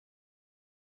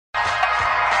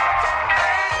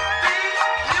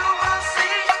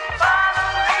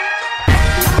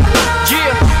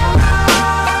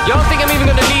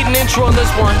an intro on this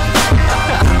one.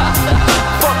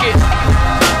 Fuck it.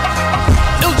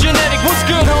 Illfilliated, what's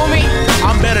good, homie?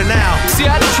 I'm better now. See,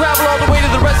 I had to travel all the way to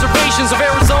the reservations of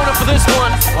Arizona for this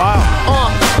one.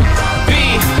 Wow.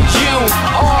 B-U-R-N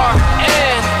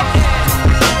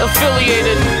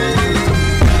Illfilliated.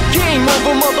 Game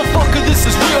over, motherfucker, this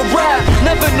is real rap.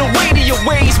 Never no way to your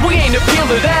ways, we ain't appeal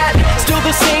to that. Still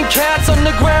the same cats on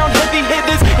the ground, heavy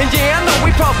hitters. And yeah, I know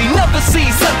we probably never see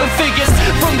seven figures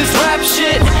from this rap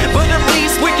shit, but at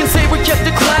least we can say we kept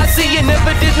it classy and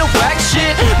never did no whack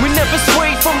shit. We never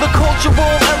strayed from the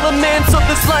cultural elements of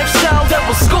this lifestyle that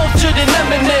was sculptured in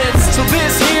eminence. So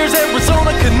this here's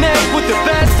Arizona Connect with the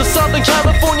best of Southern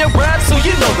California rap, so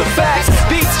you know the facts.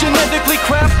 Beats genetically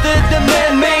crafted and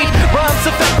man-made, rhymes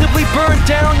effectively burn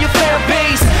down your fan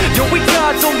base. Yo, we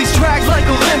gods on these tracks like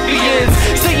Olympians,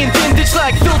 staying vintage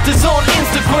like filters on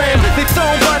Instagram. They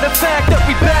thrown by the fact that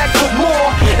we back for more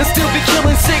and still be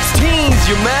killing 16s.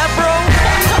 You mad, bro?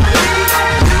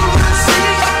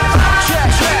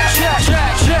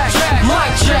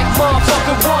 Mic check,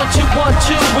 motherfucker, 1, 2, 1,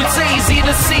 2. It's easy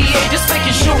to see, just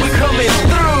making sure we coming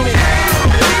through.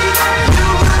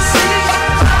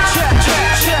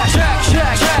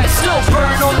 Still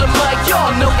burn on the mic,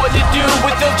 y'all know what to do.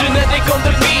 With Illfilliated on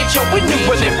the beat, yo, we knew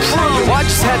what it proved. Yo, I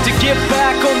just had to get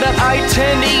back on that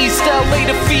I-10 East LA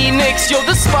to Phoenix, yo,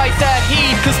 despite that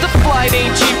heat, cause the flight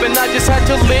ain't cheap. And I just had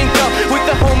to link up with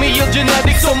the homie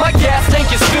Illfilliated, so my gas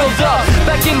tank is filled up.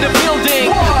 Back in the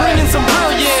building, bringing some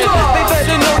brilliant. They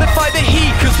better notify the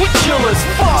heat, cause we chill as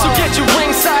fuck. So get your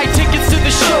ringside tickets to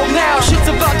the show now. Shit's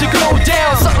about to go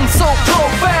down, something so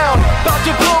profound, about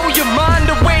to blow your mind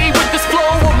away with this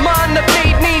flow of mine that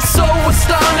made me so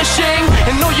astonishing.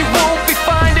 And no, you won't be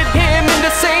finding him in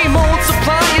the same old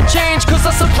supply of change, cause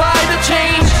I supply the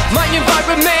change. My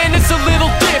environment is a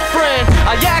little different.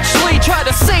 I actually try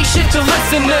to say shit to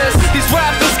listeners. These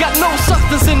rappers got no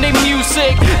substance in their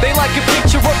music. They like a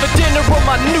picture of a dinner on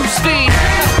my newsfeed.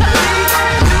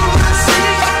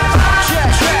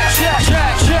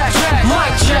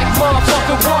 Mic check,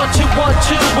 motherfucker, 1, 2, 1,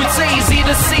 2. It's easy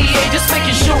to see, just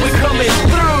making sure we're coming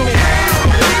through.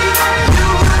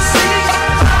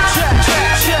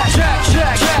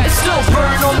 Still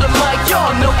burn on the mic,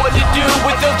 y'all know what to do.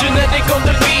 With Illfilliated on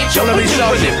the beat, yo, Let me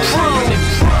show you.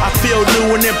 I feel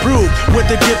new and improved with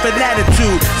a different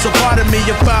attitude. So pardon me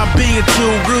if I'm being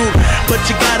too rude, but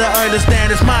you gotta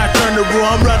understand it's my turn to rule.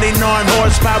 I'm running on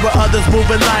horsepower, others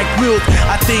moving like mules.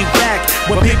 I think back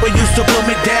when people used to put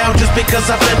me down just because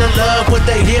I fell in love with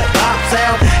the hip-hop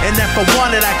sound. And if I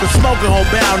wanted, I could smoke a whole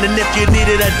pound. And if you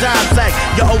needed a dime sack,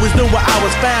 you always knew where I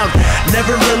was found.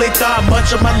 Never really thought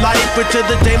much of my life until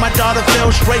the day my daughter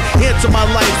fell straight into my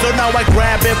life. So now I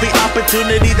grab every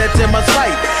opportunity that's in my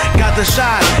sight. Got the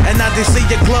shine, and now they see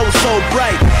your glow so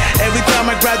bright. Every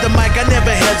time I grab the mic, I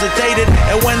never hesitated.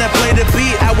 And when I played the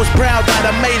beat, I was proud that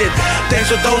I made it. Thanks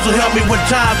to those who helped me when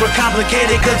times were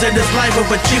complicated, cause in this life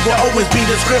of a chief will always be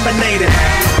discriminated.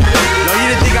 No, you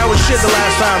didn't think I was shit the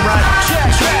last time, right?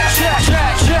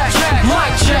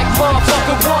 Mic check,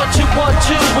 motherfucker, 1, 2, 1,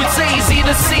 2. It's easy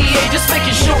to see, just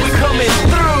making sure we're coming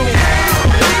through.